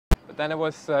Then I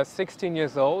was 16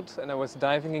 years old and I was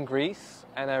diving in Greece,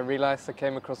 and I realized I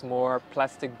came across more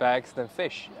plastic bags than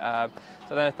fish. So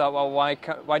then I thought, well, why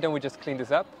don't we just clean this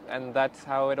up? And that's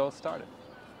how it all started.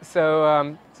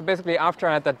 So basically, after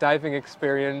I had that diving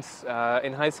experience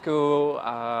in high school,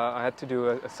 I had to do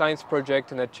a science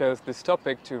project, and I chose this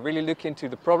topic to really look into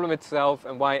the problem itself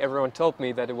and why everyone told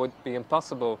me that it would be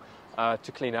impossible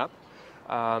to clean up.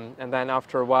 And then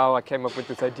after a while, I came up with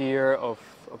this idea of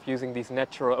using these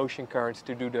natural ocean currents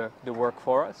to do the work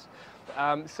for us.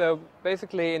 So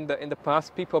basically, in the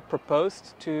past, people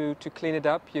proposed to clean it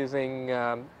up using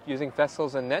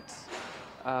vessels and nets.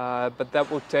 But that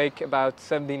would take about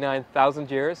 79,000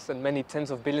 years and many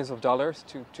tens of billions of dollars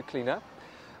to clean up.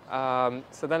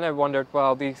 So then I wondered,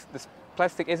 well, this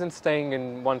plastic isn't staying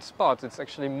in one spot, it's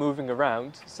actually moving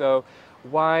around. So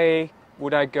why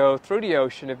would I go through the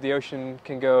ocean if the ocean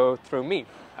can go through me?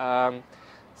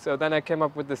 So then I came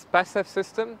up with this passive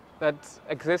system that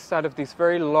exists out of these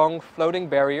very long floating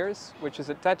barriers, which is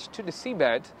attached to the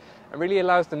seabed and really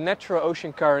allows the natural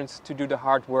ocean currents to do the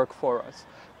hard work for us,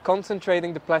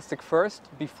 concentrating the plastic first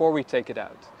before we take it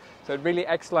out. So it really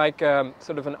acts like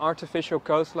sort of an artificial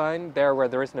coastline there where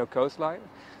there is no coastline.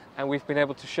 And we've been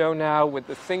able to show now with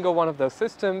a single one of those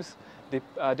systems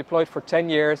deployed for 10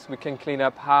 years, we can clean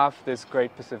up half this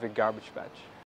Great Pacific garbage patch.